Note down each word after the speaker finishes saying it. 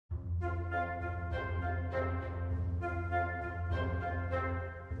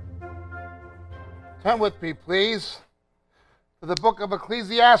Turn with me, please, to the book of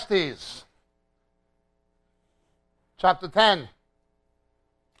Ecclesiastes, chapter 10.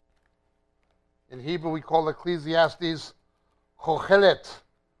 In Hebrew, we call Ecclesiastes Kohelet.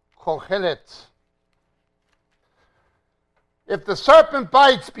 Kohelet. If the serpent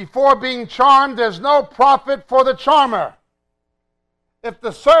bites before being charmed, there's no profit for the charmer. If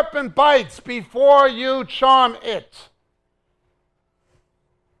the serpent bites before you charm it,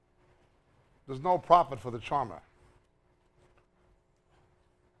 there's no profit for the charmer.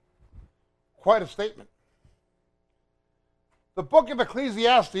 Quite a statement. The book of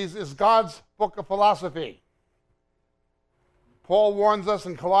Ecclesiastes is God's book of philosophy. Paul warns us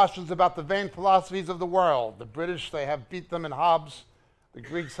in Colossians about the vain philosophies of the world. The British, they have beat them in Hobbes. The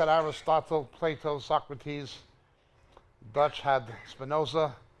Greeks had Aristotle, Plato, Socrates. The Dutch had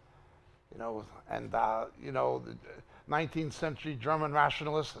Spinoza, and the 19th century German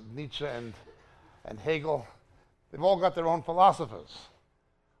rationalists, Nietzsche and Hegel. They've all got their own philosophers.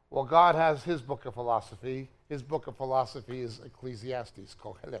 Well, God has his book of philosophy. His book of philosophy is Ecclesiastes,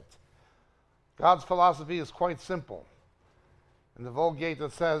 Kohelet. God's philosophy is quite simple. In the Vulgate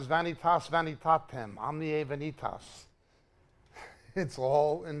it says, Vanitas vanitatem, omnia vanitas. It's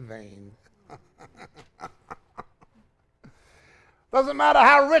all in vain. Doesn't matter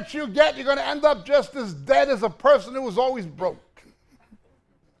how rich you get, you're going to end up just as dead as a person who was always broke.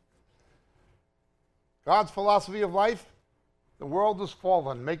 God's philosophy of life, the world is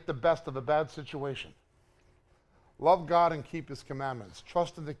fallen. Make the best of a bad situation. Love God and keep his commandments.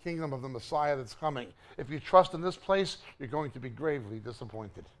 Trust in the kingdom of the Messiah that's coming. If you trust in this place, you're going to be gravely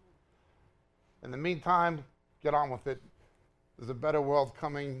disappointed. In the meantime, get on with it. There's a better world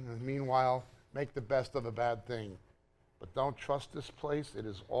coming. And meanwhile, make the best of a bad thing. But don't trust this place. It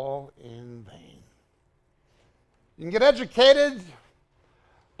is all in vain. You can get educated,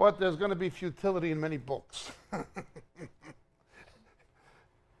 but there's going to be futility in many books.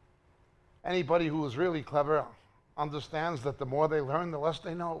 Anybody who is really clever understands that the more they learn, the less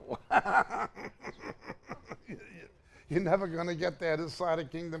they know. You're never going to get there this side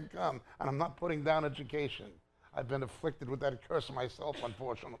of kingdom come. And I'm not putting down education. I've been afflicted with that curse myself,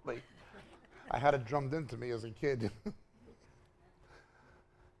 unfortunately. I had it drummed into me as a kid.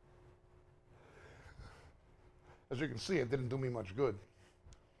 As you can see, it didn't do me much good.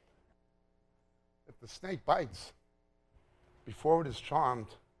 If the snake bites before it is charmed,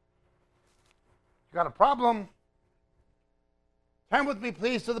 you got a problem. Turn with me,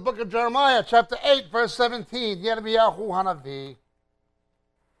 please, to the book of Jeremiah, chapter 8, verse 17. Yirmiyahu Hanavi.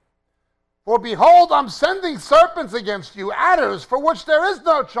 For behold, I'm sending serpents against you, adders for which there is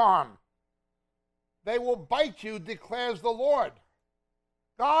no charm. They will bite you, declares the Lord.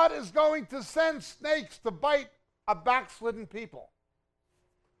 God is going to send snakes to bite a backslidden people.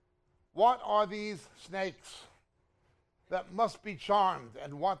 What are these snakes that must be charmed,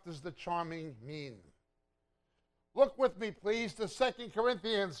 and what does the charming mean? Look with me, please, to 2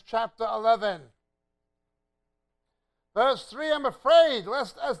 Corinthians chapter 11. Verse 3, I'm afraid,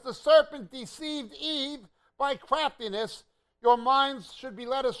 lest as the serpent deceived Eve by craftiness, your minds should be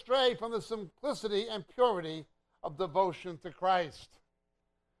led astray from the simplicity and purity of devotion to Christ.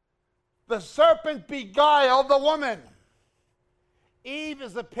 The serpent beguiled the woman. Eve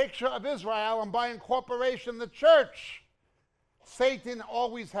is a picture of Israel, and by incorporation, the church. Satan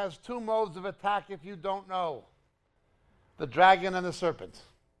always has two modes of attack if you don't know. The dragon and the serpent.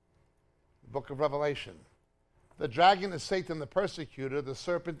 The book of Revelation. The dragon is Satan the persecutor. The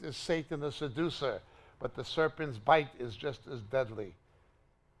serpent is Satan the seducer. But the serpent's bite is just as deadly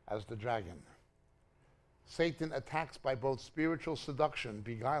as the dragon. Satan attacks by both spiritual seduction,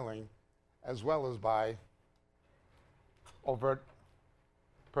 beguiling, as well as by overt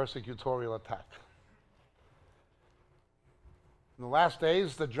persecutorial attack. In the last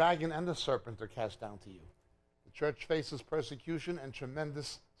days, the dragon and the serpent are cast down to you. The church faces persecution and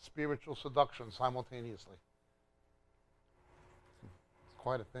tremendous spiritual seduction simultaneously. It's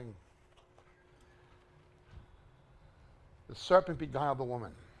quite a thing. The serpent beguiled the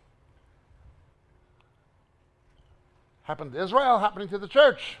woman. Happened to Israel, happening to the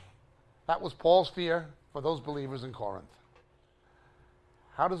church. That was Paul's fear for those believers in Corinth.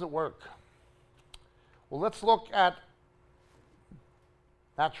 How does it work? Well, let's look at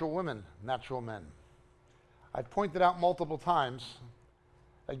natural women, natural men. I've pointed out multiple times,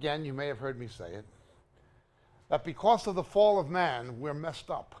 again, you may have heard me say it, that because of the fall of man, we're messed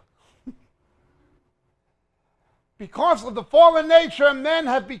up. Because of the fallen nature, men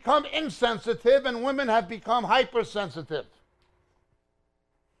have become insensitive and women have become hypersensitive.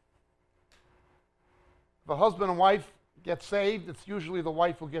 If a husband and wife get saved, it's usually the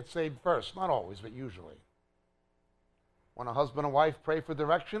wife who gets saved first. Not always, but usually. When a husband and wife pray for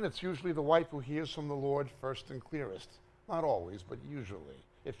direction, it's usually the wife who hears from the Lord first and clearest. Not always, but usually,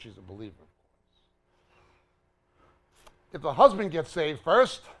 if she's a believer, of course. If the husband gets saved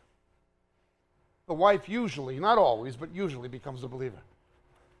first, the wife usually, not always, but usually becomes a believer.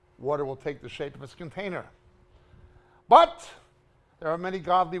 Water will take the shape of its container. But there are many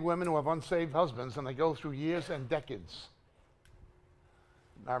godly women who have unsaved husbands, and they go through years and decades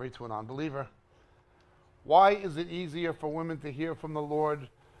married to an unbeliever. Why is it easier for women to hear from the Lord?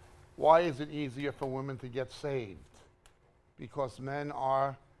 Why is it easier for women to get saved? Because men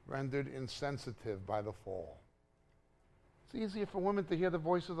are rendered insensitive by the fall. It's easier for women to hear the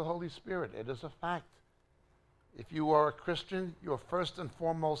voice of the Holy Spirit. It is a fact. If you are a Christian, your first and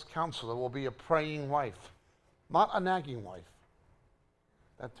foremost counselor will be a praying wife, not a nagging wife.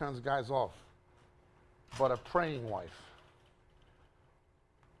 That turns guys off. But a praying wife.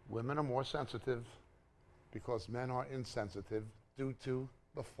 Women are more sensitive because men are insensitive due to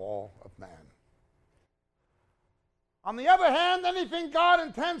the fall of man. On the other hand, anything God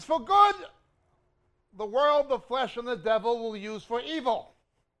intends for good, the world, the flesh, and the devil will use for evil.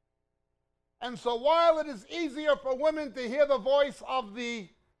 And so while it is easier for women to hear the voice of the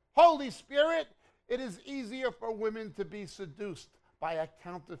Holy Spirit, it is easier for women to be seduced by a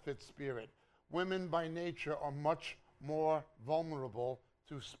counterfeit spirit. Women by nature are much more vulnerable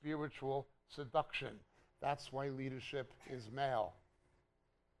to spiritual seduction. That's why leadership is male.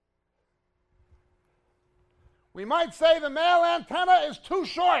 We might say the male antenna is too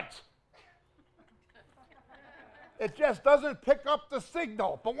short. It just doesn't pick up the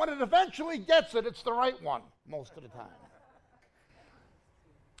signal. But when it eventually gets it, it's the right one most of the time.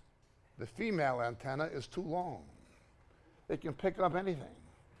 The female antenna is too long. It can pick up anything,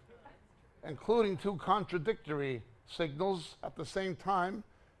 including two contradictory signals at the same time.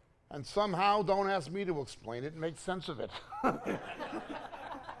 And somehow, don't ask me to explain it, make sense of it.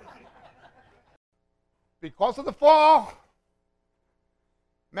 Because of the fall,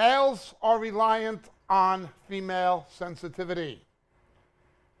 males are reliant on female sensitivity.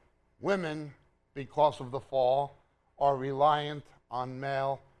 Women, because of the fall, are reliant on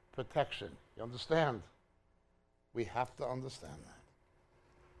male protection. You understand? We have to understand that.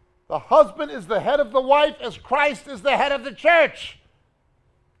 The husband is the head of the wife as Christ is the head of the church.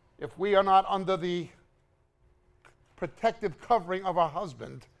 If we are not under the protective covering of our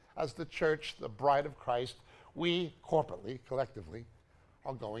husband as the church, the bride of Christ, we corporately, collectively,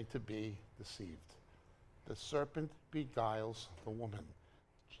 are going to be deceived. The serpent beguiles the woman,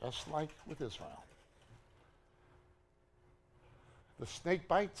 just like with Israel. The snake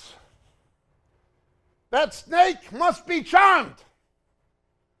bites. That snake must be charmed.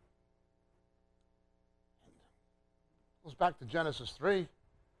 Goes back to Genesis 3.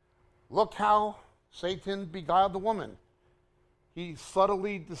 Look how Satan beguiled the woman. He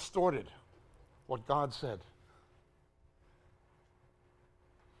subtly distorted what God said.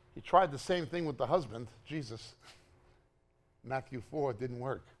 He tried the same thing with the husband, Jesus. Matthew 4 didn't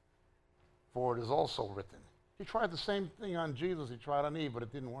work. For it is also written. He tried the same thing on Jesus he tried on Eve, but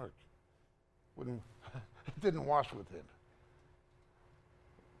it didn't work. It didn't wash with him.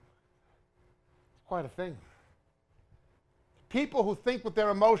 It's quite a thing. People who think with their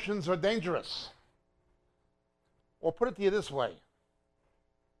emotions are dangerous. Or put it to you this way.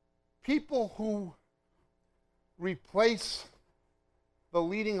 People who replace the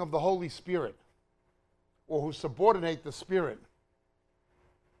leading of the Holy Spirit or who subordinate the Spirit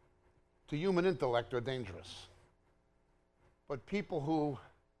to human intellect are dangerous. But people who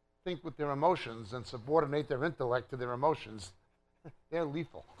think with their emotions and subordinate their intellect to their emotions, they're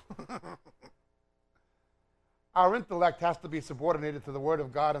lethal. Our intellect has to be subordinated to the Word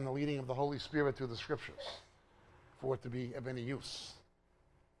of God and the leading of the Holy Spirit through the Scriptures for it to be of any use.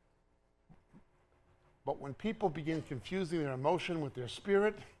 But when people begin confusing their emotion with their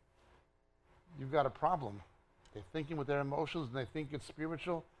spirit, you've got a problem. They're thinking with their emotions and they think it's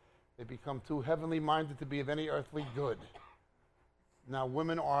spiritual. They become too heavenly minded to be of any earthly good. Now,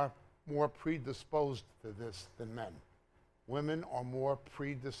 women are more predisposed to this than men. Women are more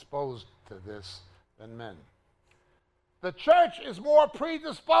predisposed to this than men. The church is more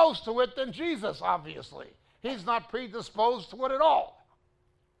predisposed to it than Jesus, obviously. He's not predisposed to it at all.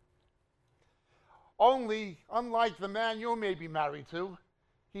 Only, unlike the man you may be married to,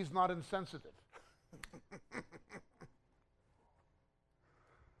 he's not insensitive.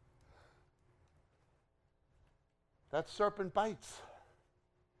 That serpent bites.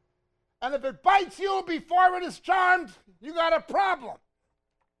 And if it bites you before it is charmed, you got a problem.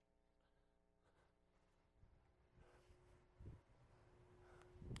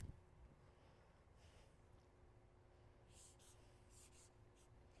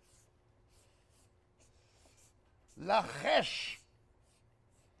 lachesh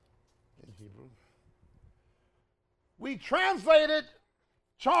in Hebrew. We translate it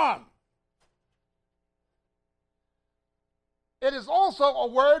charm. It is also a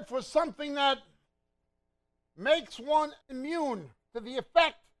word for something that makes one immune to the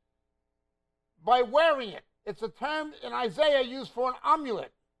effect by wearing it. It's a term in Isaiah used for an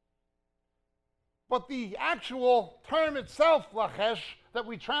amulet. But the actual term itself, lachesh, that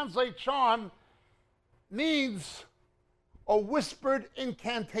we translate charm, means a whispered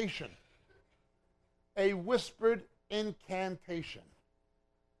incantation. A whispered incantation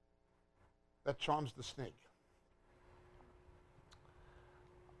that charms the snake.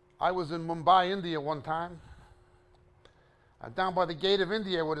 I was in Mumbai, India one time. Down by the gate of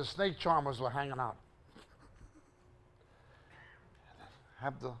India where the snake charmers were hanging out.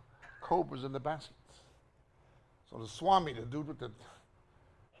 Have the cobras in the baskets. So the Swami, the dude with the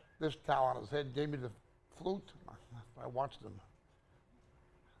dish towel on his head, gave me the flute. I watched him.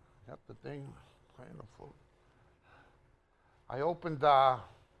 Got the thing, playing the flute. I opened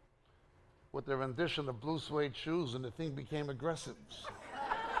with their rendition of Blue Suede Shoes, and the thing became aggressive.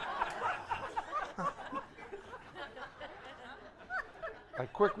 I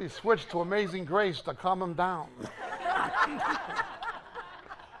quickly switched to Amazing Grace to calm him down.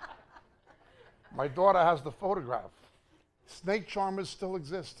 My daughter has the photograph. Snake charmers still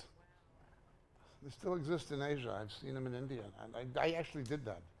exist. They still exist in Asia. I've seen them in India. And I actually did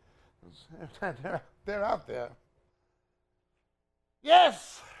that. They're out there.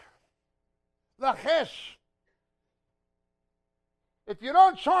 Yes! Lachesh. If you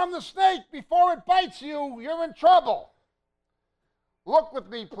don't charm the snake before it bites you, you're in trouble. Look with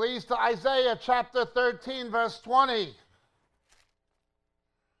me, please, to Isaiah chapter 13, verse 20.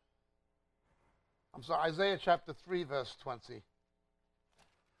 I'm sorry, Isaiah chapter 3, verse 20.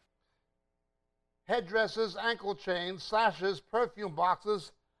 Headdresses, ankle chains, sashes, perfume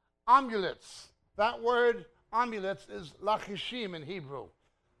boxes, amulets. That word, amulets, is lachishim in Hebrew.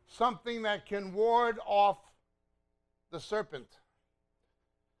 Something that can ward off the serpent.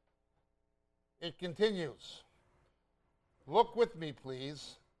 It continues. Look with me,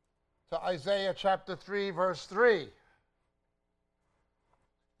 please, to Isaiah chapter 3, verse 3.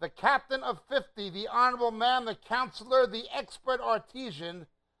 The captain of 50, the honorable man, the counselor, the expert artisan,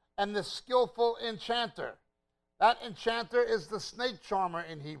 and the skillful enchanter. That enchanter is the snake charmer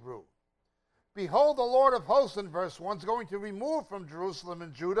in Hebrew. Behold, the Lord of hosts, in verse 1, is going to remove from Jerusalem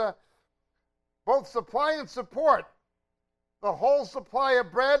and Judah both supply and support, the whole supply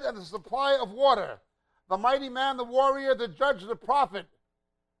of bread and the supply of water, the mighty man, the warrior, the judge, the prophet,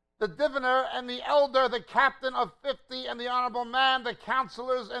 the diviner and the elder, the captain of 50 and the honorable man, the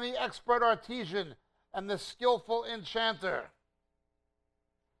counselors and the expert artisan, and the skillful enchanter.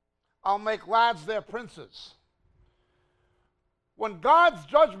 I'll make lads their princes. When God's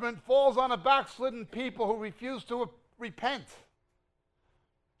judgment falls on a backslidden people who refuse to repent,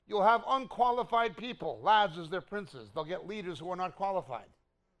 you'll have unqualified people, lads as their princes. They'll get leaders who are not qualified.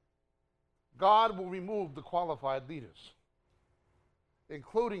 God will remove the qualified leaders,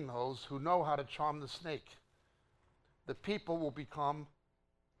 including those who know how to charm the snake. The people will become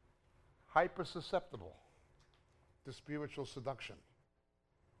hyper-susceptible to spiritual seduction.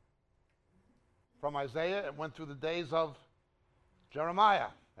 From Isaiah, it went through the days of Jeremiah.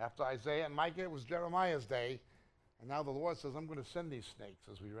 After Isaiah and Micah, it was Jeremiah's day. And now the Lord says, I'm going to send these snakes,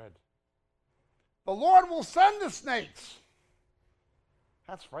 as we read. The Lord will send the snakes.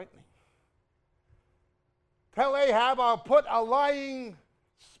 That's frightening. Tell Ahab, I'll put a lying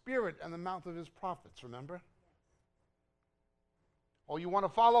spirit in the mouth of his prophets, remember? Oh, you want to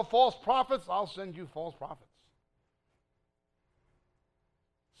follow false prophets? I'll send you false prophets.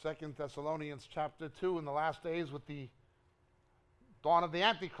 2 Thessalonians chapter 2, in the last days with the dawn of the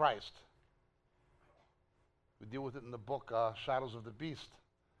Antichrist. We deal with it in the book Shadows of the Beast.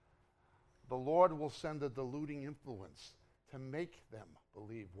 The Lord will send a deluding influence to make them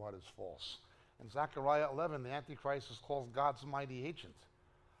believe what is false. In Zechariah 11, the Antichrist is called God's mighty agent.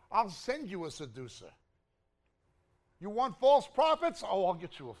 I'll send you a seducer. You want false prophets? Oh, I'll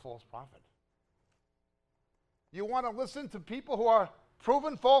get you a false prophet. You want to listen to people who are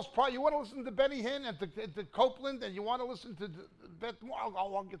proven false prophets? You want to listen to Benny Hinn and to Copeland, and you want to listen to Beth Moore?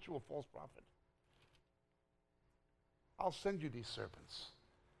 I'll get you a false prophet. I'll send you these serpents.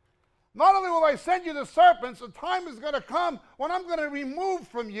 Not only will I send you the serpents, a time is going to come when I'm going to remove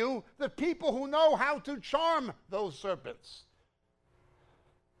from you the people who know how to charm those serpents.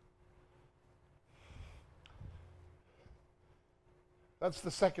 That's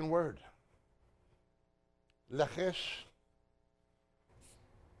the second word. Lachesh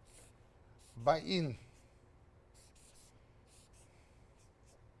ba'in.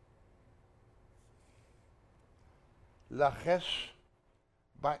 Lachesh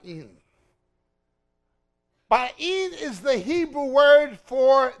ba'in. Ba'in is the Hebrew word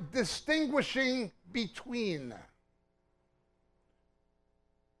for distinguishing between.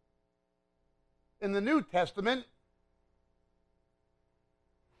 In the New Testament,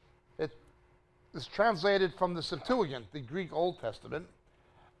 it is translated from the Septuagint, the Greek Old Testament,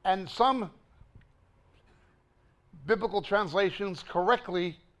 and some biblical translations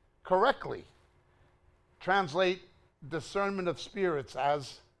correctly translate discernment of spirits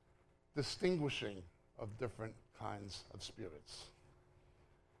as distinguishing of different kinds of spirits.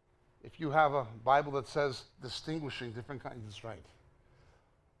 If you have a Bible that says distinguishing different kinds, it's right.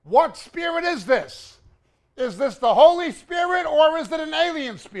 What spirit is this? Is this the Holy Spirit or is it an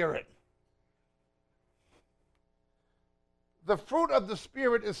alien spirit? The fruit of the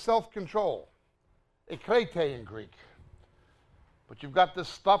Spirit is self-control, ekrete in Greek. But you've got this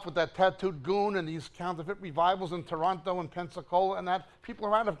stuff with that tattooed goon and these counterfeit revivals in Toronto and Pensacola and that. People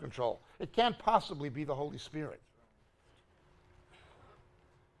are out of control. It can't possibly be the Holy Spirit.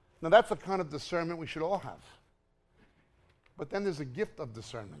 Now that's the kind of discernment we should all have. But then there's a gift of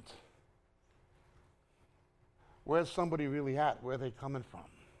discernment. Where's somebody really at? Where are they coming from?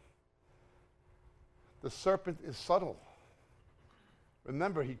 The serpent is subtle.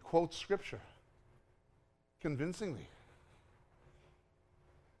 Remember, he quotes Scripture convincingly.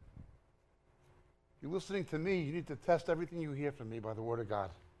 If you're listening to me, you need to test everything you hear from me by the Word of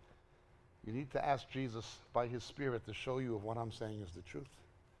God. You need to ask Jesus by His Spirit to show you if what I'm saying is the truth.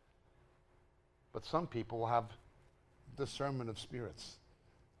 But some people will have discernment of spirits.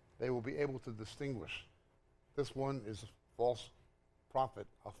 They will be able to distinguish. This one is a false prophet,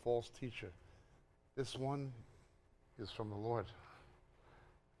 a false teacher. This one is from the Lord.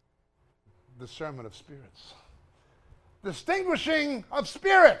 Discernment of spirits. Distinguishing of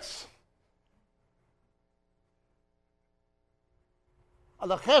spirits. A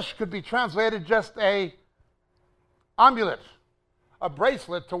lachesh could be translated just a amulet, a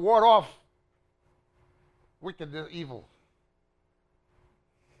bracelet to ward off wicked evil.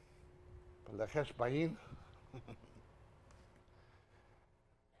 But lachesh ba'in.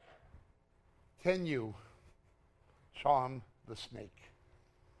 Can you charm the snake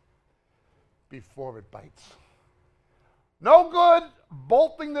before it bites? No good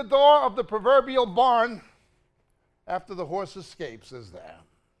bolting the door of the proverbial barn after the horse escapes, is there?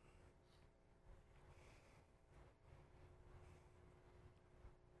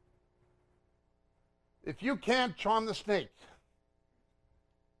 If you can't charm the snake,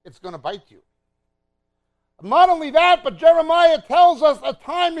 it's going to bite you. Not only that, but Jeremiah tells us a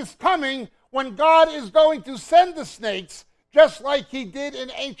time is coming when God is going to send the snakes, just like he did in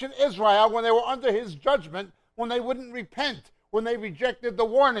ancient Israel when they were under his judgment, when they wouldn't repent, when they rejected the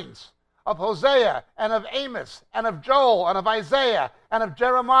warnings of Hosea and of Amos and of Joel and of Isaiah and of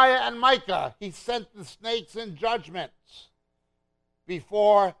Jeremiah and Micah. He sent the snakes in judgments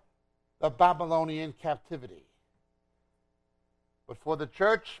before the Babylonian captivity. But for the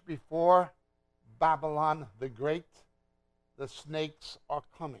church, before Babylon the Great, the snakes are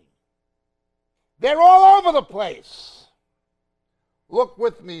coming. They're all over the place. Look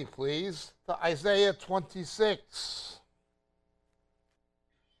with me, please, to Isaiah 26.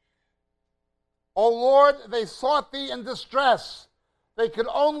 O Lord, they sought thee in distress. They could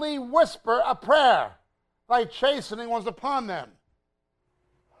only whisper a prayer. Thy chastening was upon them.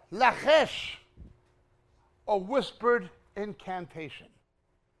 Lachesh, a whispered incantation.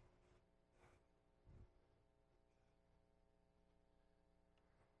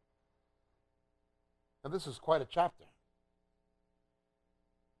 Now, this is quite a chapter.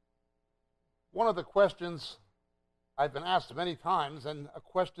 One of the questions I've been asked many times, and a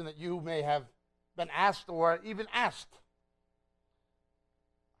question that you may have been asked or even asked: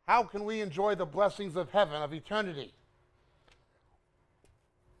 how can we enjoy the blessings of heaven, of eternity,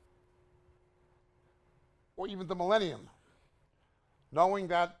 or even the millennium, knowing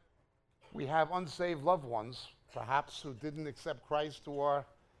that we have unsaved loved ones, perhaps, who didn't accept Christ, who are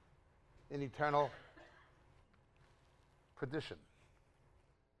in eternal perdition?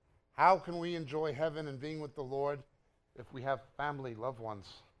 How can we enjoy heaven and being with the Lord if we have family, loved ones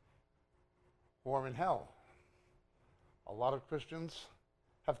who are in hell? A lot of Christians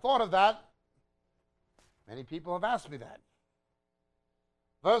have thought of that. Many people have asked me that.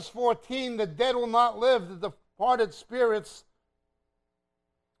 Verse 14, the dead will not live, the departed spirits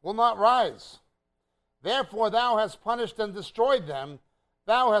will not rise. Therefore thou hast punished and destroyed them.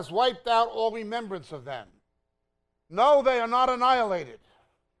 Thou hast wiped out all remembrance of them. No, they are not annihilated,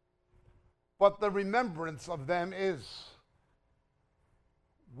 but the remembrance of them is.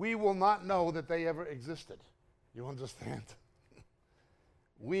 We will not know that they ever existed. You understand?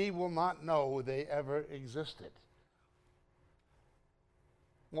 We will not know they ever existed.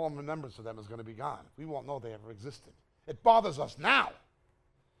 All remembrance of them is going to be gone. We won't know they ever existed. It bothers us now.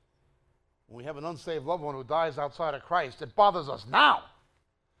 When we have an unsaved loved one who dies outside of Christ, it bothers us now.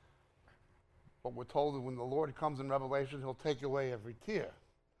 But we're told that when the Lord comes in Revelation, he'll take away every tear.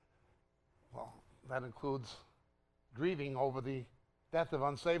 Well, that includes grieving over the death of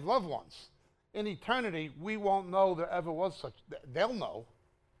unsaved loved ones. In eternity, we won't know there ever was such. They'll know.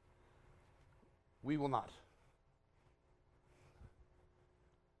 We will not.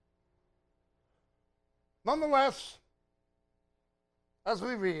 Nonetheless, as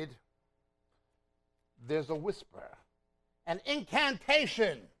we read, there's a whisper, an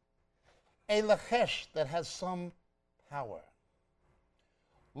incantation, a lachesh that has some power.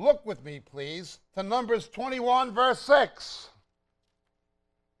 Look with me, please, to Numbers 21, verse 6.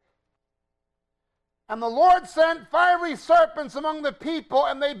 And the Lord sent fiery serpents among the people,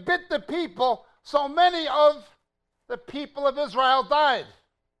 and they bit the people, so many of the people of Israel died.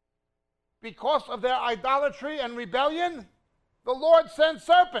 Because of their idolatry and rebellion, the Lord sent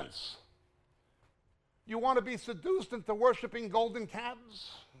serpents. You want to be seduced into worshiping golden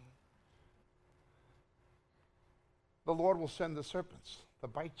calves? The Lord will send the serpents to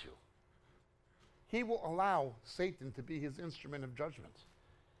bite you. He will allow Satan to be his instrument of judgment.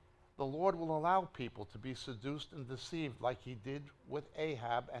 The Lord will allow people to be seduced and deceived like he did with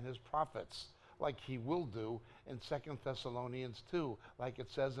Ahab and his prophets, like he will do in 2 Thessalonians 2, like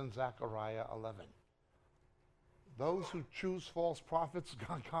it says in Zechariah 11. Those who choose false prophets,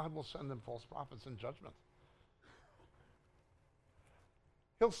 God will send them false prophets in judgment.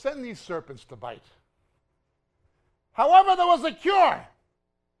 He'll send these serpents to bite. However, there was a cure.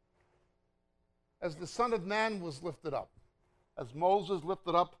 As the Son of Man was lifted up, as Moses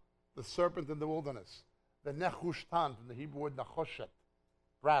lifted up the serpent in the wilderness, the nechushtan, from the Hebrew word nechoshet,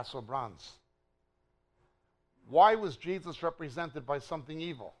 brass or bronze. Why was Jesus represented by something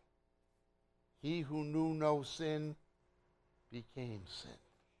evil? He who knew no sin became sin.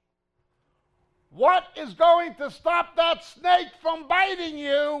 What is going to stop that snake from biting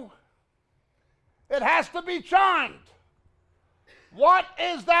you? It has to be charmed. What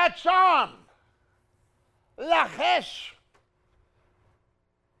is that charm? Lachesh.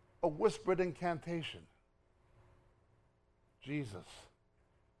 A whispered incantation. Jesus,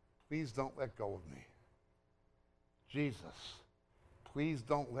 please don't let go of me. Jesus, please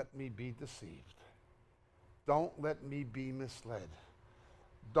don't let me be deceived. Don't let me be misled.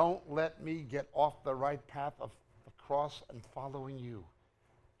 Don't let me get off the right path of the cross and following you.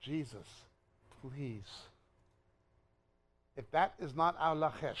 Jesus, please. If that is not our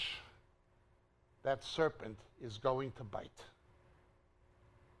lachesh, that serpent is going to bite.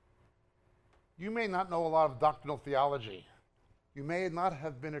 You may not know a lot of doctrinal theology. You may not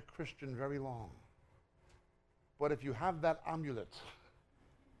have been a Christian very long. But if you have that amulet,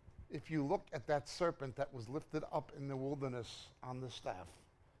 if you look at that serpent that was lifted up in the wilderness on the staff,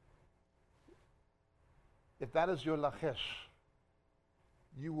 if that is your lachesh,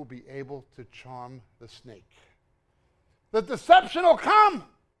 you will be able to charm the snake. The deception will come,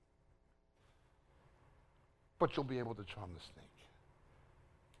 but you'll be able to charm the snake.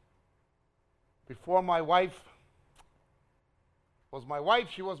 Before my wife was my wife,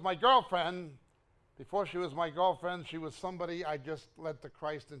 she was my girlfriend. Before she was my girlfriend, she was somebody I just led to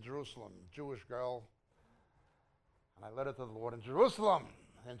Christ in Jerusalem, Jewish girl. And I led her to the Lord in Jerusalem.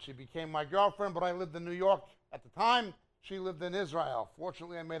 And she became my girlfriend, but I lived in New York at the time. She lived in Israel.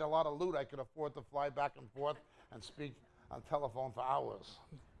 Fortunately, I made a lot of loot. I could afford to fly back and forth and speak on telephone for hours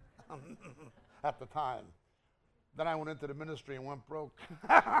at the time. Then I went into the ministry and went broke.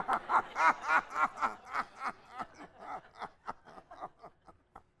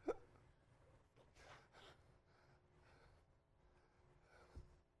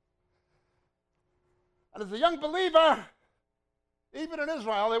 And as a young believer, even in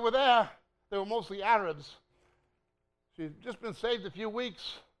Israel, they were there. They were mostly Arabs. She'd just been saved a few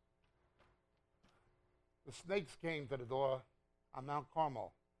weeks. The snakes came to the door on Mount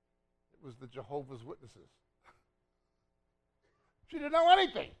Carmel. It was the Jehovah's Witnesses. She didn't know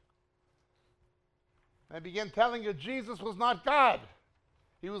anything. They began telling her Jesus was not God.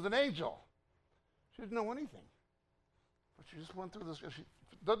 He was an angel. She didn't know anything. But she just went through this. She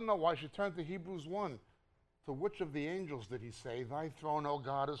doesn't know why. She turned to Hebrews 1. To which of the angels did he say, thy throne, O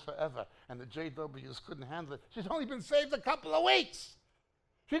God, is forever? And the JWs couldn't handle it. She's only been saved a couple of weeks.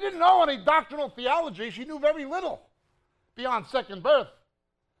 She didn't know any doctrinal theology. She knew very little beyond second birth,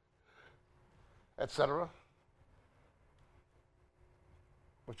 etc.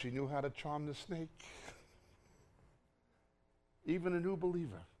 But she knew how to charm the snake. Even a new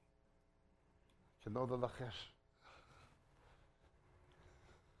believer can know the lachesh.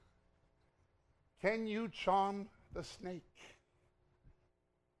 Can you charm the snake?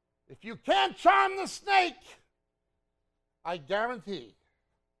 If you can't charm the snake, I guarantee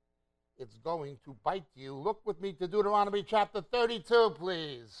it's going to bite you. Look with me to Deuteronomy chapter 32,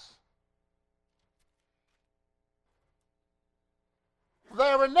 please.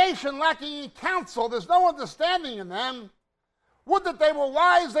 They're a nation lacking in counsel. There's no understanding in them. Would that they were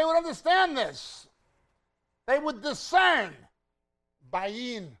wise, they would understand this. They would discern,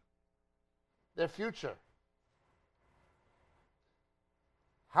 bayin, their future.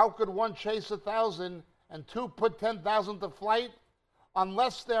 How could one chase 1,000 and two put 10,000 to flight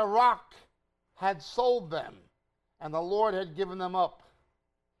unless their rock had sold them and the Lord had given them up?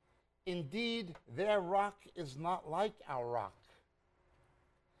 Indeed, their rock is not like our rock.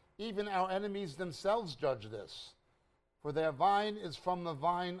 Even our enemies themselves judge this. For their vine is from the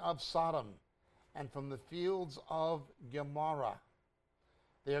vine of Sodom and from the fields of Gomorrah.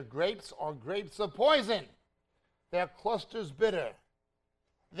 Their grapes are grapes of poison, their clusters bitter.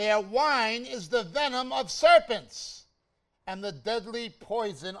 Their wine is the venom of serpents and the deadly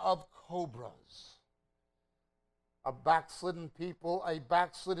poison of cobras. A backslidden people, a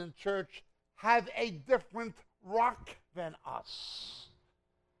backslidden church, have a different rock than us.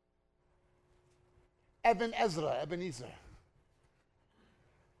 Ebenezer,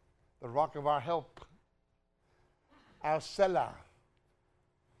 the rock of our help, our Selah,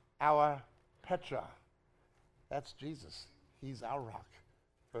 our Petra. That's Jesus. He's our rock.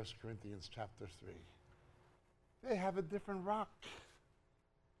 1 Corinthians chapter 3. They have a different rock.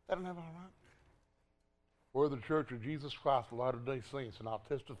 They don't have our rock. We're the Church of Jesus Christ of Latter-day Saints, and I'll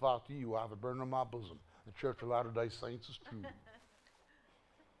testify to you, I have a burden in my bosom. The Church of Latter-day Saints is true.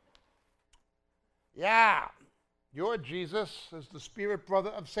 Yeah, your Jesus is the spirit brother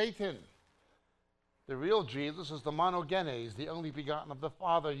of Satan. The real Jesus is the monogenes, the only begotten of the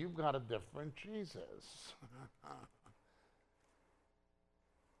Father. You've got a different Jesus.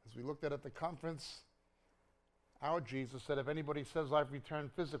 As we looked at the conference, our Jesus said, if anybody says I've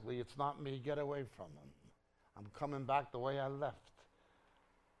returned physically, it's not me. Get away from him. I'm coming back the way I left.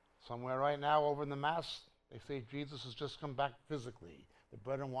 Somewhere right now over in the Mass, they say Jesus has just come back physically. The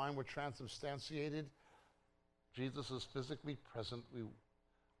bread and wine were transubstantiated. Jesus is physically present. We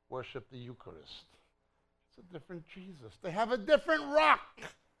worship the Eucharist. It's a different Jesus. They have a different rock.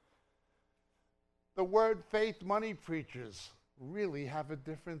 The word faith money preachers really have a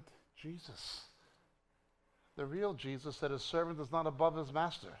different Jesus. The real Jesus said his servant is not above his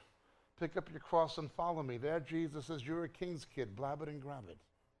master. Pick up your cross and follow me. Their Jesus says you're a king's kid. Blab it and grab it.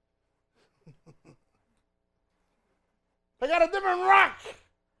 They got a different rock,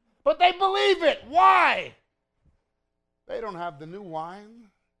 but they believe it. Why? They don't have the new wine.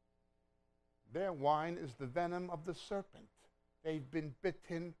 Their wine is the venom of the serpent. They've been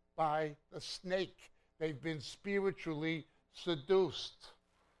bitten by the snake. They've been spiritually seduced.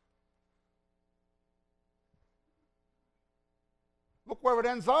 Look where it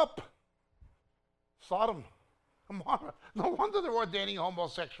ends up. Sodom, Gomorrah. No wonder they're ordaining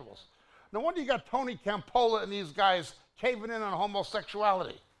homosexuals. No wonder you got Tony Campola and these guys caving in on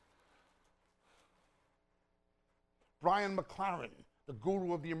homosexuality. Brian McLaren, the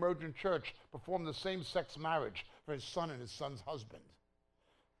guru of the emergent church, performed the same-sex marriage for his son and his son's husband.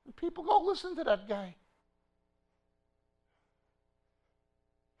 And people go listen to that guy.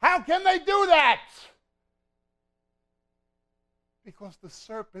 How can they do that? Because the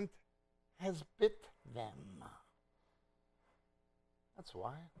serpent has bit them. That's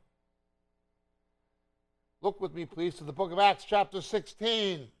why. Look with me, please, to the book of Acts, chapter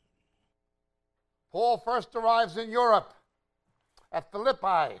 16. Paul first arrives in Europe at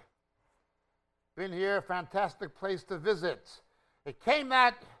Philippi. Been here, fantastic place to visit. It came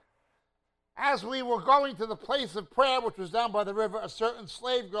that as we were going to the place of prayer, which was down by the river, a certain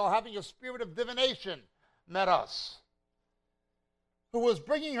slave girl having a spirit of divination met us, who was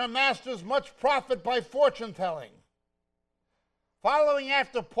bringing her masters much profit by fortune telling. Following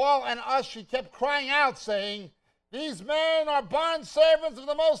after Paul and us, she kept crying out, saying, these men are bondservants of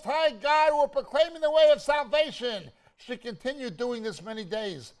the Most High God who are proclaiming the way of salvation. She continued doing this many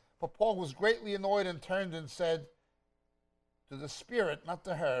days. But Paul was greatly annoyed and turned and said to the spirit, not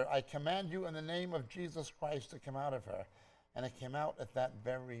to her, I command you in the name of Jesus Christ to come out of her. And it came out at that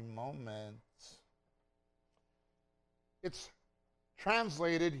very moment. It's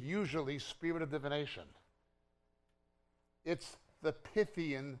translated usually spirit of divination. It's the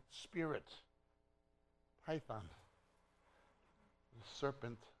Pythian spirit. Python. The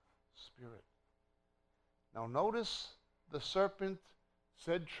serpent spirit. Now notice the serpent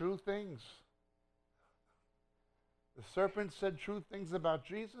said true things. The serpent said true things about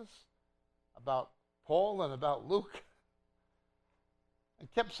Jesus, about Paul, and about Luke,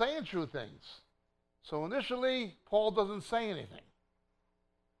 and kept saying true things. So initially, Paul doesn't say anything.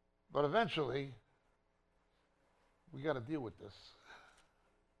 But eventually, we got to deal with this.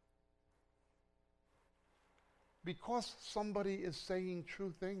 Because somebody is saying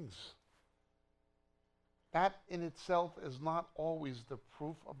true things, that in itself is not always the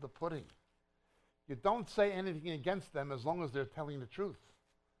proof of the pudding. You don't say anything against them as long as they're telling the truth.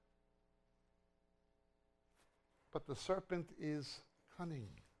 But the serpent is cunning.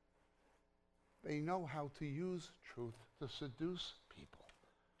 They know how to use truth to seduce people,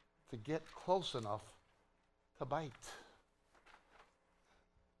 to get close enough to bite.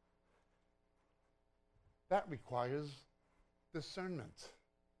 That requires discernment.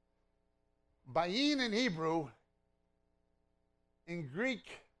 Bayin in Hebrew, in Greek,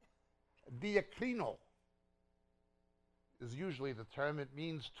 diakrino is usually the term. It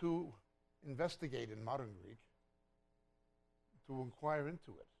means to investigate in modern Greek, to inquire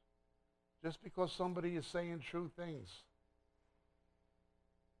into it. Just because somebody is saying true things,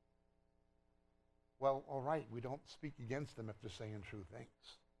 well, all right, we don't speak against them if they're saying true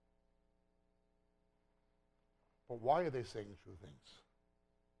things. But why are they saying true things?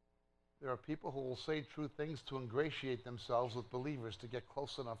 There are people who will say true things to ingratiate themselves with believers, to get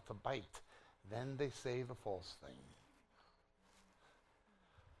close enough to bite. Then they say the false thing.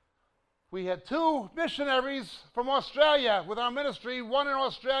 We had 2 missionaries from Australia with our ministry. One in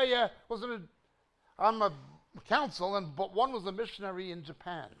Australia was on a council, but one was a missionary in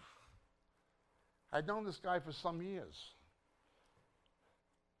Japan. I'd known this guy for some years.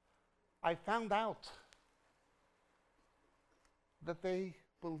 I found out that they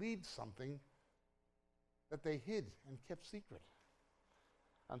believed something that they hid and kept secret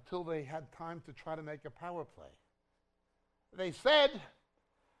until they had time to try to make a power play. They said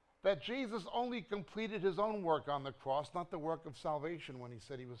that Jesus only completed his own work on the cross, not the work of salvation, when he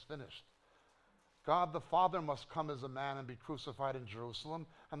said he was finished. God the Father must come as a man and be crucified in Jerusalem,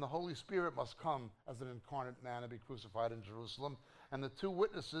 and the Holy Spirit must come as an incarnate man and be crucified in Jerusalem. And the 2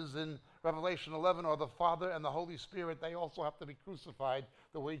 witnesses in Revelation 11 are the Father and the Holy Spirit. They also have to be crucified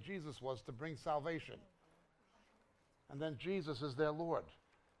the way Jesus was to bring salvation. And then Jesus is their Lord.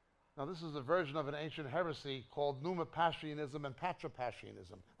 Now, this is a version of an ancient heresy called Pneumapassianism and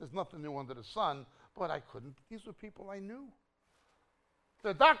Patripassianism. There's nothing new under the sun, but I couldn't. These were people I knew.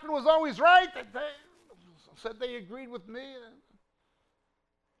 Their doctrine was always right. They said they agreed with me.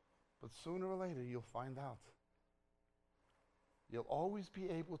 But sooner or later, you'll find out. You'll always be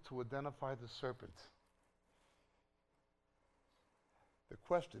able to identify the serpent. The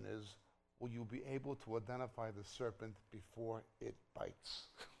question is, will you be able to identify the serpent before it bites?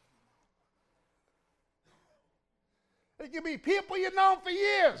 It can be people you've known for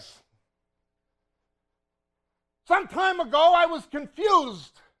years. Some time ago, I was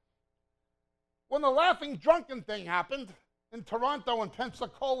confused when the laughing drunken thing happened in Toronto and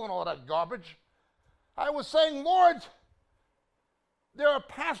Pensacola and all that garbage. I was saying, Lord, there are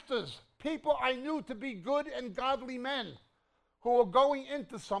pastors, people I knew to be good and godly men, who are going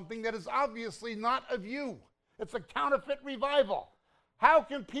into something that is obviously not of you. It's a counterfeit revival. How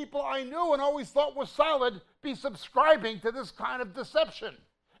can people I knew and always thought were solid be subscribing to this kind of deception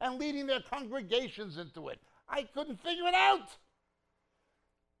and leading their congregations into it? I couldn't figure it out.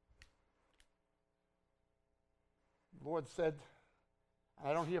 The Lord said, and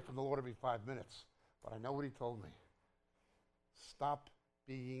I don't hear from the Lord every 5 minutes, but I know what he told me. Stop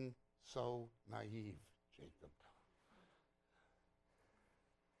being so naive, Jacob.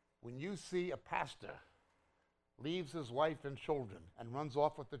 When you see a pastor leaves his wife and children and runs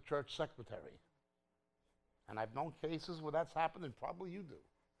off with the church secretary, and I've known cases where that's happened, and probably you do.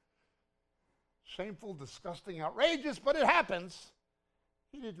 Shameful, disgusting, outrageous, but it happens.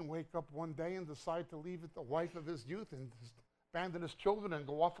 He didn't wake up one day and decide to leave the wife of his youth and abandon his children and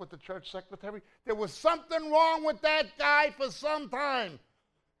go off with the church secretary. There was something wrong with that guy for some time.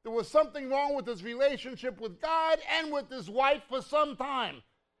 There was something wrong with his relationship with God and with his wife for some time.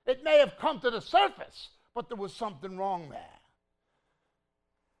 It may have come to the surface, but there was something wrong there.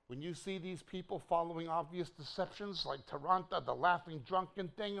 When you see these people following obvious deceptions like Toronto, the laughing drunken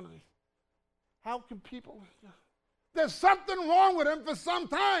thing, how can people... There's something wrong with him for some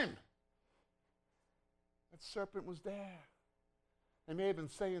time. That serpent was there. They may have been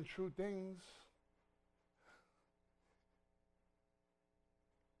saying true things.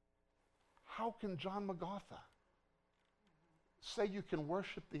 How can John MacArthur say you can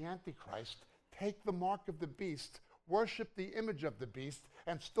worship the Antichrist, take the mark of the beast, worship the image of the beast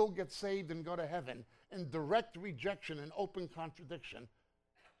and still get saved and go to heaven in direct rejection and open contradiction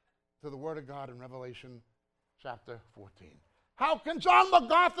to the Word of God in Revelation chapter 14. How can John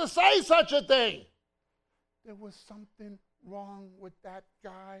MacArthur say such a thing? There was something wrong with that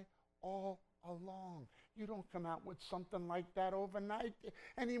guy all along. You don't come out with something like that overnight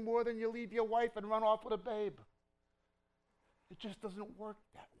any more than you leave your wife and run off with a babe. It just doesn't work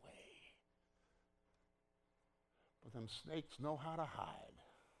that way. But them snakes know how to hide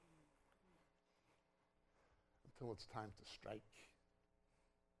until it's time to strike.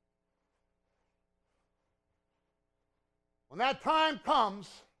 When that time comes,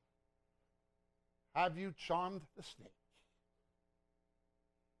 have you charmed the snake?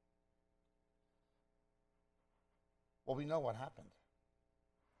 Well, we know what happened.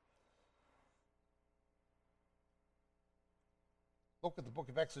 Look at the book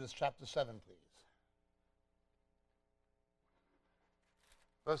of Exodus chapter 7, please.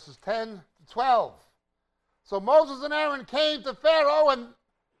 Verses 10 to 12. So Moses and Aaron came to Pharaoh, and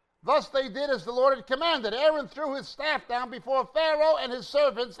thus they did as the Lord had commanded. Aaron threw his staff down before Pharaoh and his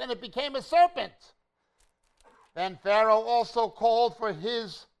servants, and it became a serpent. Then Pharaoh also called for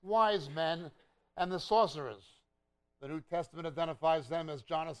his wise men and the sorcerers. The New Testament identifies them as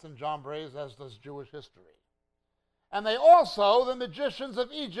Jannes and Jambres, as does Jewish history. And they also, the magicians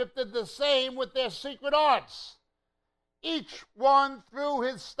of Egypt, did the same with their secret arts. Each one threw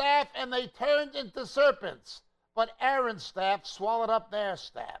his staff, and they turned into serpents. But Aaron's staff swallowed up their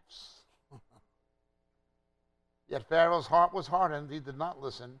staffs. Yet Pharaoh's heart was hardened. He did not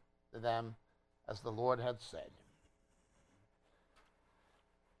listen to them as the Lord had said.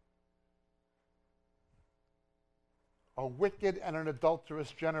 A wicked and an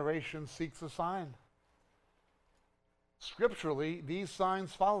adulterous generation seeks a sign. Scripturally, these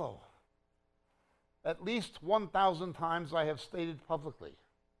signs follow. At least 1,000 times I have stated publicly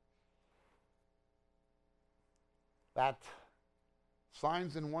that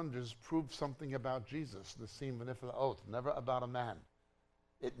signs and wonders prove something about Jesus, the semen of the oath, never about a man.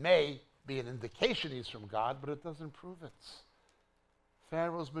 It may be an indication he's from God, but it doesn't prove it.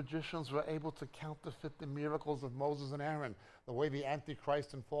 Pharaoh's magicians were able to counterfeit the miracles of Moses and Aaron, the way the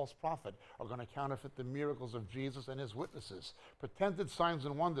Antichrist and false prophet are going to counterfeit the miracles of Jesus and his witnesses. Pretended signs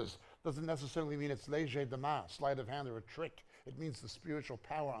and wonders doesn't necessarily mean it's léger de main, sleight of hand, or a trick. It means the spiritual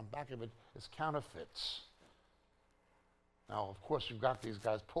power on back of it is counterfeits. Now, of course, you've got these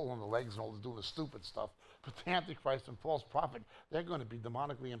guys pulling the legs and all to do the stupid stuff, but the Antichrist and false prophet, they're going to be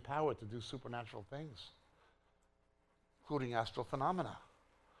demonically empowered to do supernatural things, including astral phenomena.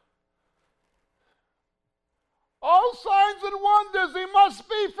 All signs and wonders, he must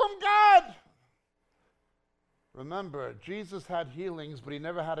be from God. Remember, Jesus had healings, but he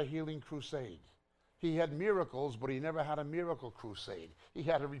never had a healing crusade. He had miracles, but he never had a miracle crusade. He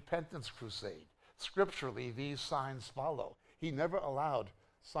had a repentance crusade. Scripturally, these signs follow. He never allowed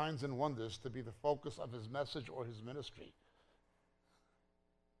signs and wonders to be the focus of his message or his ministry.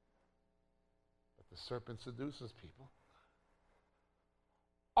 But the serpent seduces people.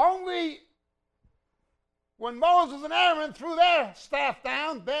 Only when Moses and Aaron threw their staff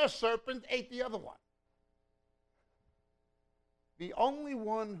down, their serpent ate the other one. The only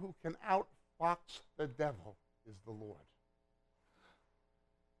one who can outfox the devil is the Lord.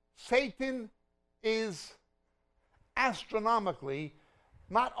 Satan is astronomically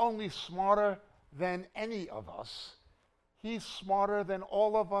not only smarter than any of us, he's smarter than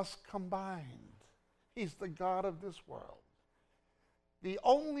all of us combined. He's the God of this world. The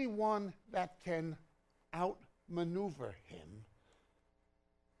only one that can outmaneuver him,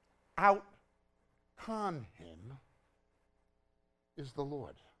 out-con him, is the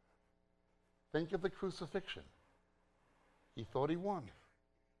Lord. Think of the crucifixion. He thought he won.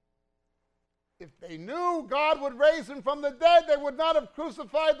 If they knew God would raise him from the dead, they would not have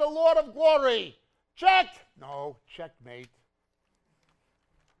crucified the Lord of glory. Check. No, checkmate.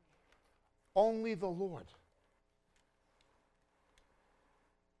 Only the Lord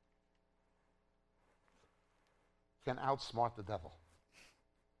can outsmart the devil.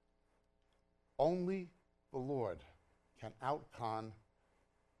 Only the Lord can out-con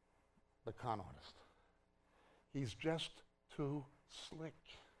the con artist. He's just too slick.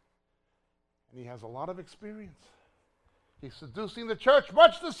 And he has a lot of experience. He's seducing the church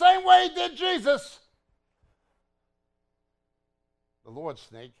much the same way he did Jesus. The Lord's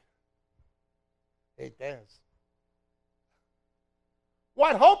snake ate theirs.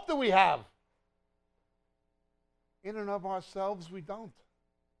 What hope do we have? In and of ourselves, we don't.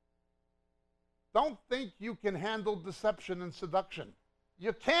 Don't think you can handle deception and seduction.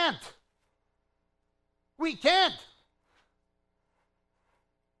 You can't. We can't.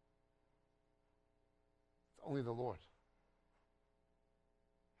 Only the Lord.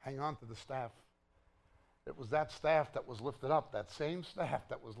 Hang on to the staff. It was that staff that was lifted up, that same staff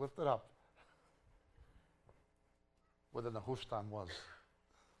that was lifted up where the Nehushtan was.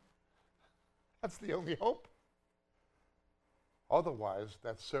 That's the only hope. Otherwise,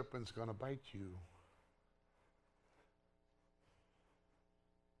 that serpent's going to bite you.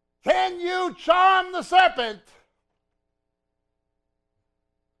 Can you charm the serpent?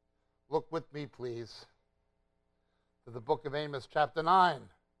 Look with me, please, to the book of Amos, chapter 9.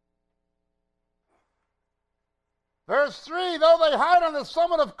 Verse 3, though they hide on the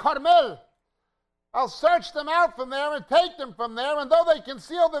summit of Carmel, I'll search them out from there and take them from there, and though they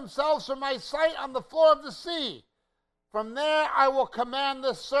conceal themselves from my sight on the floor of the sea, from there I will command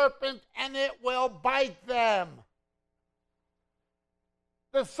the serpent, and it will bite them.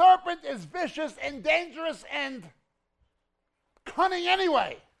 The serpent is vicious and dangerous and cunning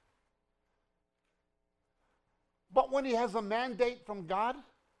anyway. But when he has a mandate from God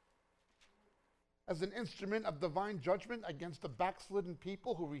as an instrument of divine judgment against the backslidden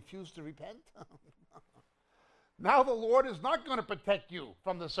people who refuse to repent, now the Lord is not going to protect you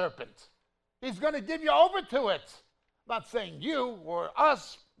from the serpent. He's going to give you over to it. I'm not saying you or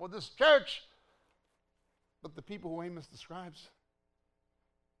us or this church, but the people who Amos describes.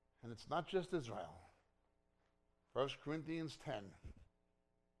 And it's not just Israel. 1 Corinthians 10.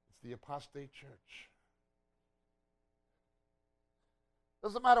 It's the apostate church.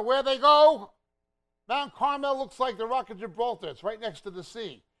 Doesn't matter where they go. Mount Carmel looks like the Rock of Gibraltar. It's right next to the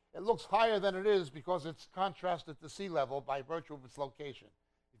sea. It looks higher than it is because it's contrasted to sea level by virtue of its location.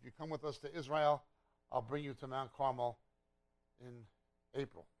 If you come with us to Israel, I'll bring you to Mount Carmel in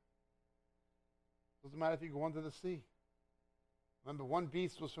April. Doesn't matter if you go under the sea. Remember, one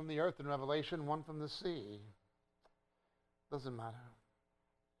beast was from the earth in Revelation, one from the sea. Doesn't matter.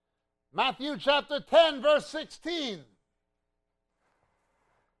 Matthew chapter 10, verse 16.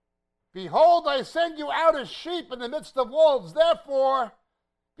 Behold, I send you out as sheep in the midst of wolves. Therefore,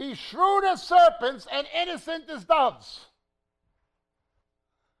 be shrewd as serpents and innocent as doves.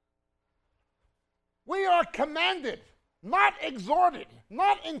 We are commanded, not exhorted,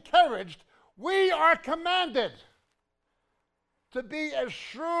 not encouraged. We are commanded to be as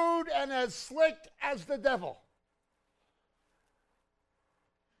shrewd and as slick as the devil.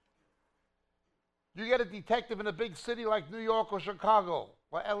 You get a detective in a big city like New York or Chicago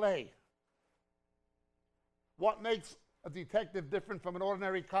or LA. What makes a detective different from an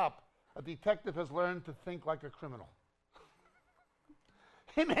ordinary cop? A detective has learned to think like a criminal.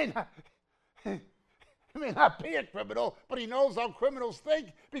 He may not be a criminal, but he knows how criminals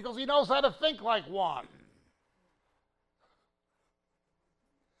think because he knows how to think like one.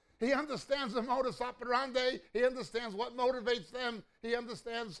 He understands the modus operandi. He understands what motivates them. He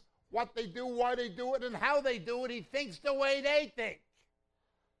understands what they do, why they do it, and how they do it. He thinks the way they think.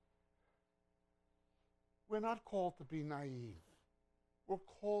 We're not called to be naive. We're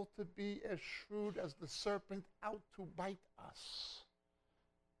called to be as shrewd as the serpent out to bite us.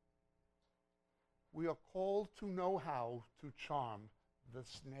 We are called to know how to charm the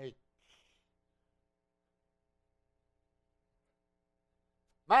snake.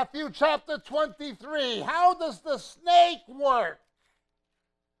 Matthew chapter 23. How does the snake work?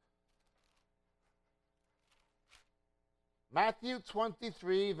 Matthew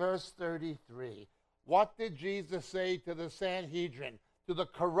 23, verse 33. What did Jesus say to the Sanhedrin, to the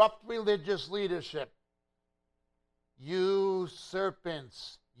corrupt religious leadership? You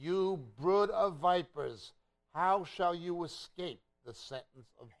serpents, you brood of vipers, how shall you escape the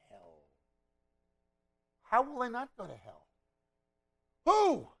sentence of hell? How will they not go to hell?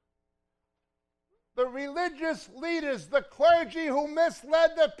 Who? The religious leaders, the clergy who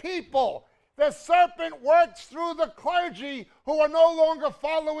misled the people. The serpent works through the clergy who are no longer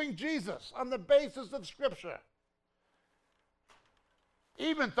following Jesus on the basis of Scripture.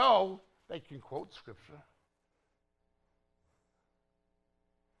 Even though they can quote Scripture.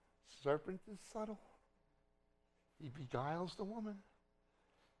 Serpent is subtle. He beguiles the woman.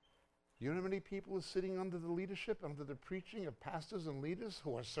 You know how many people are sitting under the leadership, under the preaching of pastors and leaders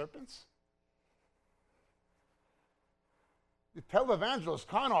who are serpents? The televangelists,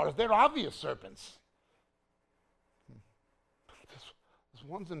 con artists, they're obvious serpents. There's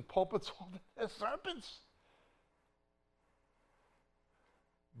ones in pulpits, they're serpents.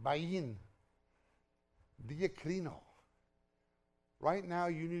 Bain, diakrino. Right now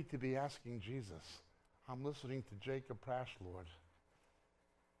you need to be asking Jesus, I'm listening to Jacob Prasch, Lord.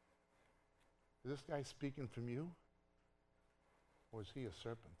 Is this guy speaking from you? Or is he a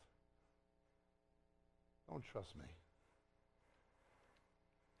serpent? Don't trust me.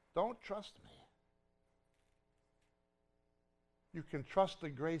 Don't trust me. You can trust the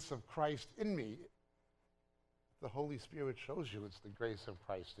grace of Christ in me. The Holy Spirit shows you it's the grace of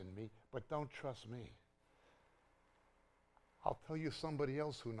Christ in me, but don't trust me. I'll tell you somebody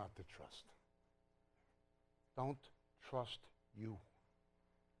else who not to trust. Don't trust you.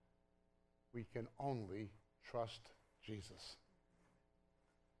 We can only trust Jesus.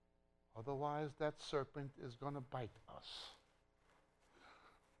 Otherwise, that serpent is going to bite us.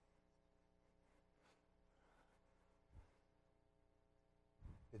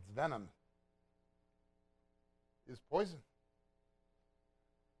 Its venom is poison.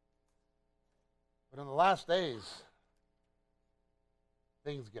 But in the last days,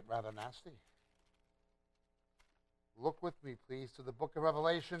 things get rather nasty. Look with me, please, to the book of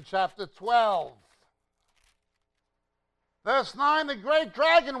Revelation, chapter 12. Verse 9, the great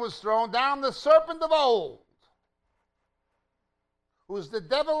dragon was thrown down, the serpent of old, who is the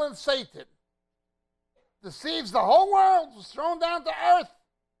devil and Satan, deceives the whole world, was thrown down to earth,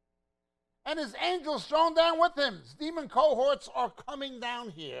 and his angels thrown down with him. His demon cohorts are coming down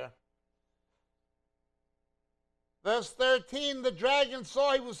here. Verse 13, the dragon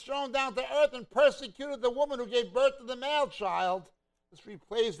saw he was thrown down to earth and persecuted the woman who gave birth to the male child. This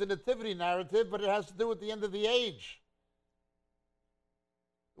replays the nativity narrative, but it has to do with the end of the age.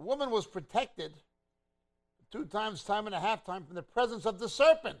 The woman was protected 2 times, time and a half time from the presence of the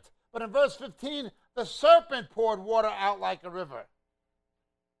serpent. But in verse 15, the serpent poured water out like a river.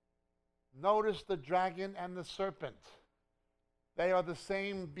 Notice the dragon and the serpent. They are the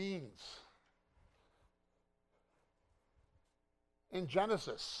same beings. In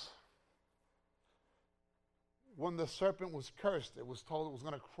Genesis, when the serpent was cursed, it was told it was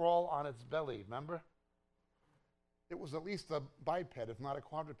going to crawl on its belly, remember? It was at least a biped, if not a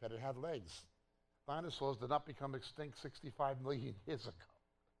quadruped. It had legs. Dinosaurs did not become extinct 65 million years ago.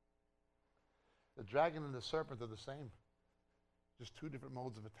 The dragon and the serpent are the same, just 2 different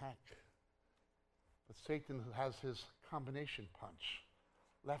modes of attack. But Satan has his combination punch.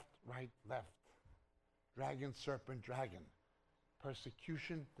 Left, right, left. Dragon, serpent, dragon.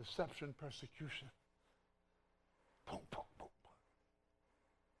 Persecution, deception, persecution. Boom, boom, boom.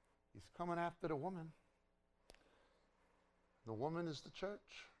 He's coming after the woman. The woman is the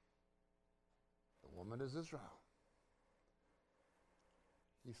church. The woman is Israel.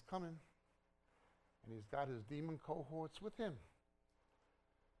 He's coming, and he's got his demon cohorts with him.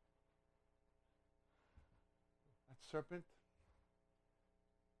 That serpent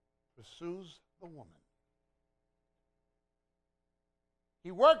pursues the woman.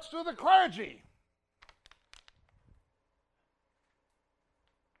 He works through the clergy.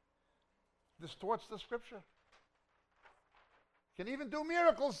 Distorts the scripture. Can even do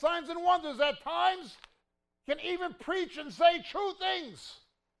miracles, signs, and wonders at times. Can even preach and say true things.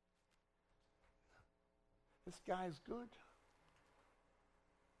 This guy's good.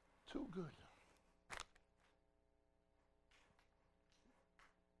 Too good.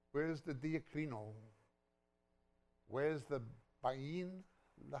 Where's the diakrino? Where's the bayin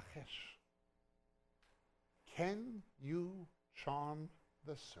lachesh? Can you charm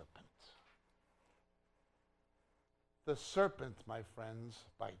the serpent? The serpent, my friends,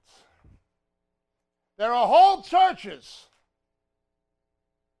 bites. There are whole churches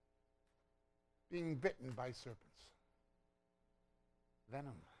being bitten by serpents.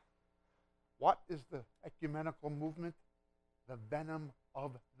 Venom. What is the ecumenical movement? The venom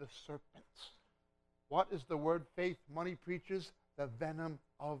of the serpent. What is the word faith money preaches? The venom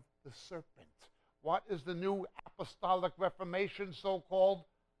of the serpent. What is the new apostolic reformation, so-called?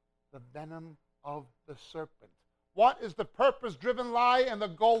 The venom of the serpent. What is the purpose-driven lie and the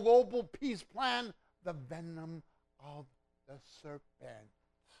global peace plan? The venom of the serpent.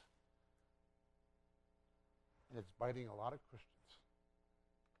 And it's biting a lot of Christians.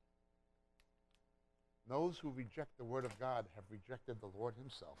 Those who reject the Word of God have rejected the Lord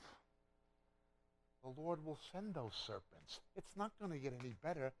himself. The Lord will send those serpents. It's not going to get any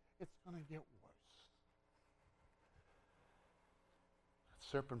better. It's going to get worse.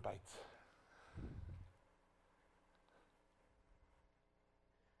 Serpent bites.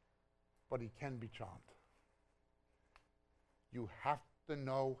 But he can be charmed. You have to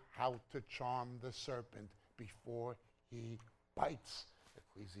know how to charm the serpent before he bites.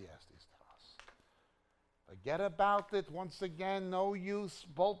 Ecclesiastes tells us. Forget about it. Once again, no use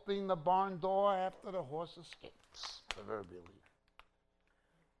bolting the barn door after the horse escapes, proverbially.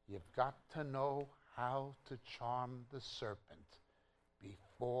 You've got to know how to charm the serpent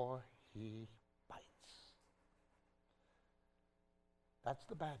before he bites. That's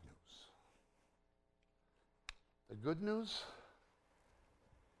the bad news. The good news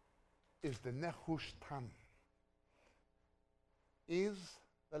is the nehush tam. is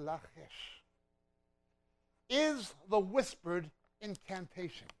the lachesh, is the whispered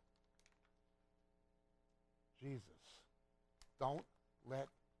incantation. Jesus, don't let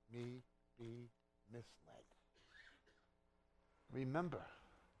me be misled. Remember,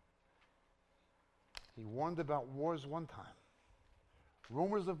 he warned about wars one time,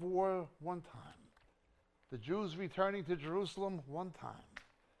 rumors of war one time, the Jews returning to Jerusalem one time,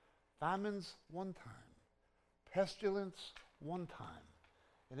 famines one time, pestilence one time,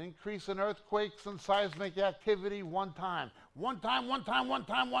 an increase in earthquakes and seismic activity one time. One time.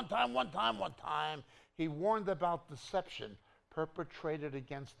 He warned about deception perpetrated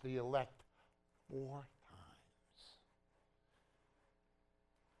against the elect 4 times.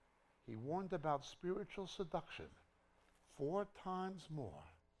 He warned about spiritual seduction 4 times more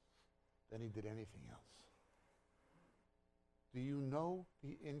than he did anything else. Do you know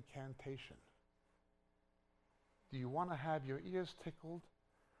the incantation? Do you want to have your ears tickled,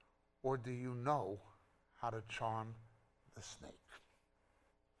 or do you know how to charm the snake?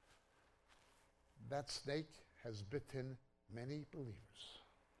 That snake has bitten many believers.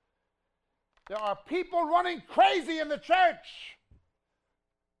 There are people running crazy in the church.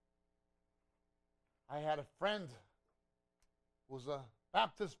 I had a friend who was a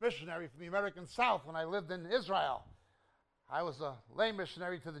Baptist missionary from the American South when I lived in Israel. I was a lay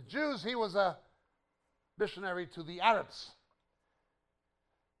missionary to the Jews. He was a missionary to the Arabs.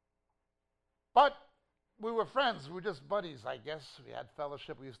 But we were friends. We were just buddies, I guess. We had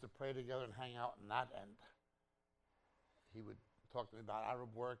fellowship. We used to pray together and hang out in that end. He would talk to me about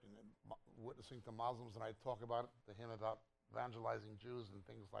Arab work and witnessing to Muslims, and I'd talk about it to him about evangelizing Jews and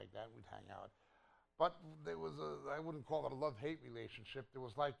things like that. We'd hang out. But there was I wouldn't call it a love-hate relationship. There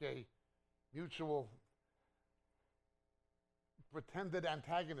was like a mutual pretended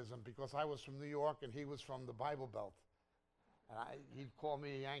antagonism because I was from New York and he was from the Bible Belt. And he'd call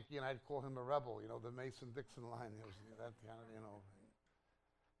me a Yankee and I'd call him a rebel, the Mason-Dixon line. It was that kind of,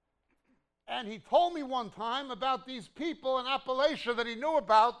 And he told me one time about these people in Appalachia that he knew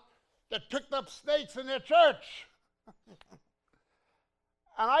about that picked up snakes in their church.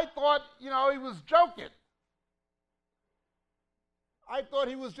 And I thought, he was joking. I thought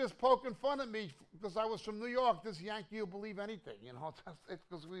he was just poking fun at me because I was from New York. This Yankee will believe anything, It's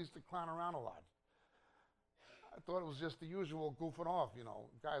because we used to clown around a lot. I thought it was just the usual goofing off,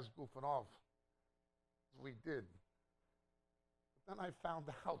 guys goofing off. We did. But then I found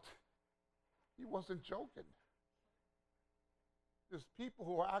out he wasn't joking. There's people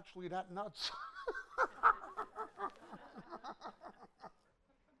who are actually that nuts.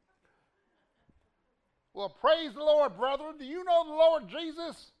 Well, praise the Lord, brethren. Do you know the Lord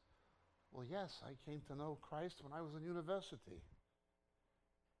Jesus? Well, yes, I came to know Christ when I was in university.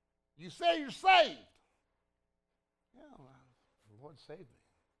 You say you're saved. Yeah, well, the Lord saved me.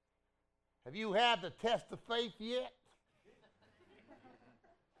 Have you had the test of faith yet?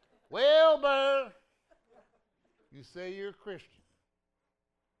 Well, Burr, you say you're a Christian.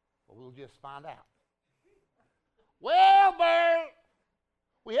 Well, we'll just find out. Well, Burr,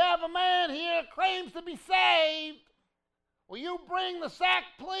 we have a man here claims to be saved. Will you bring the sack,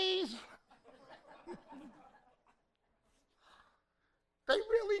 please? They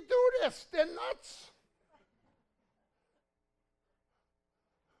really do this. They're nuts.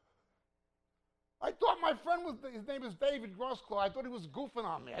 I thought my friend his name is David Grossclaw. I thought he was goofing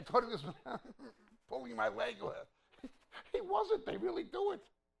on me. I thought he was pulling my leg. He wasn't. They really do it.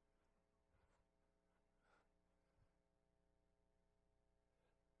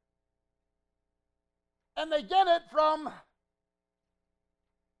 And they get it from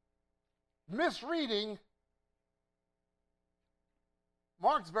misreading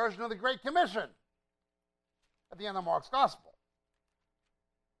Mark's version of the Great Commission at the end of Mark's Gospel.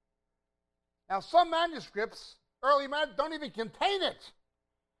 Now, some manuscripts, early manuscripts, don't even contain it.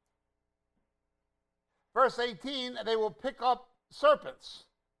 Verse 18, they will pick up serpents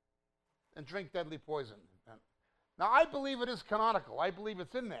and drink deadly poison. Now, I believe it is canonical. I believe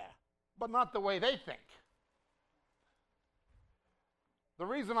it's in there, but not the way they think. The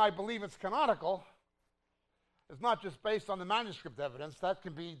reason I believe it's canonical is not just based on the manuscript evidence. That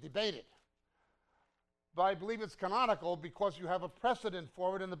can be debated. But I believe it's canonical because you have a precedent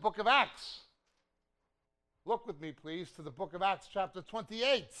for it in the book of Acts. Look with me, please, to the book of Acts, chapter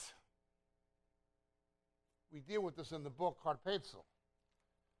 28. We deal with this in the book Harpazo.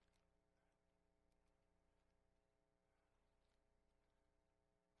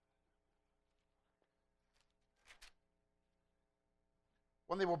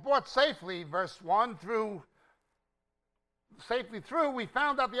 When they were brought safely, verse 1, we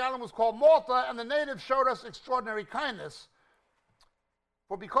found out the island was called Malta, and the natives showed us extraordinary kindness.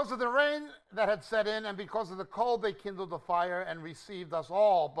 For because of the rain that had set in, and because of the cold, they kindled a fire and received us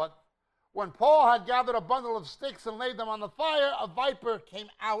all. But when Paul had gathered a bundle of sticks and laid them on the fire, a viper came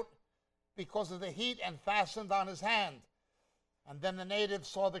out because of the heat and fastened on his hand. And then the natives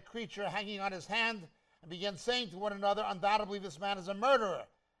saw the creature hanging on his hand and began saying to one another, undoubtedly this man is a murderer.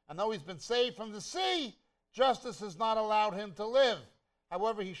 And though he's been saved from the sea, justice has not allowed him to live.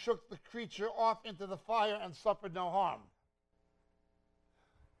 However, he shook the creature off into the fire and suffered no harm.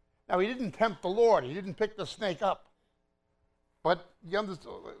 Now, he didn't tempt the Lord. He didn't pick the snake up. But you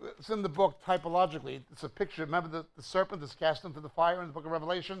understand, it's in the book typologically. It's a picture. Remember the serpent that's cast into the fire in the book of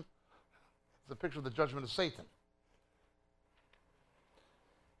Revelation? It's a picture of the judgment of Satan.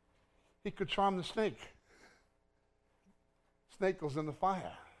 He could charm the snake. Snake goes in the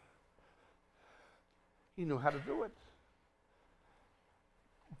fire. He knew how to do it.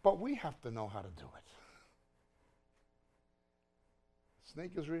 But we have to know how to do it.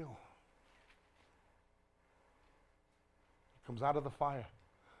 Snake is real. He comes out of the fire.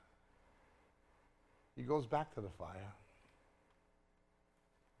 He goes back to the fire.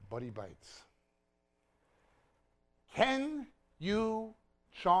 But he bites. Can you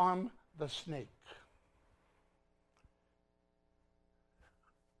charm the snake?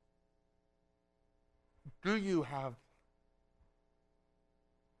 Do you have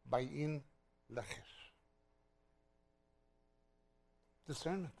bayin lechesh?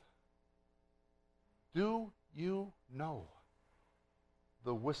 Discernment. Do you know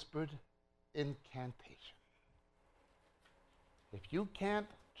the whispered incantation? If you can't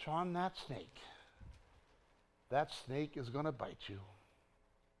charm that snake is going to bite you.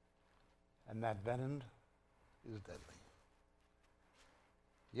 And that venom is deadly.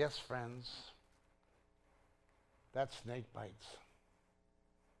 Yes, friends, that snake bites.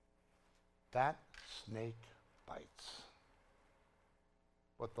 That snake bites.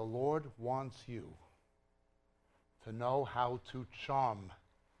 But the Lord wants you to know how to charm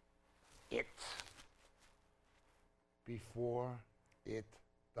it before it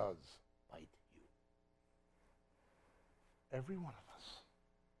does bite you. Every one of us.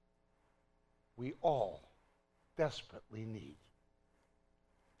 We all desperately need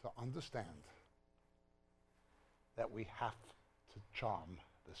to understand that we have to charm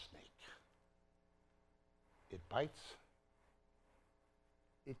the snake. It bites,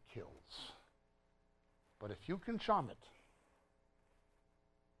 it kills. But if you can charm it,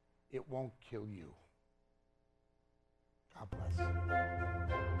 it won't kill you. God bless.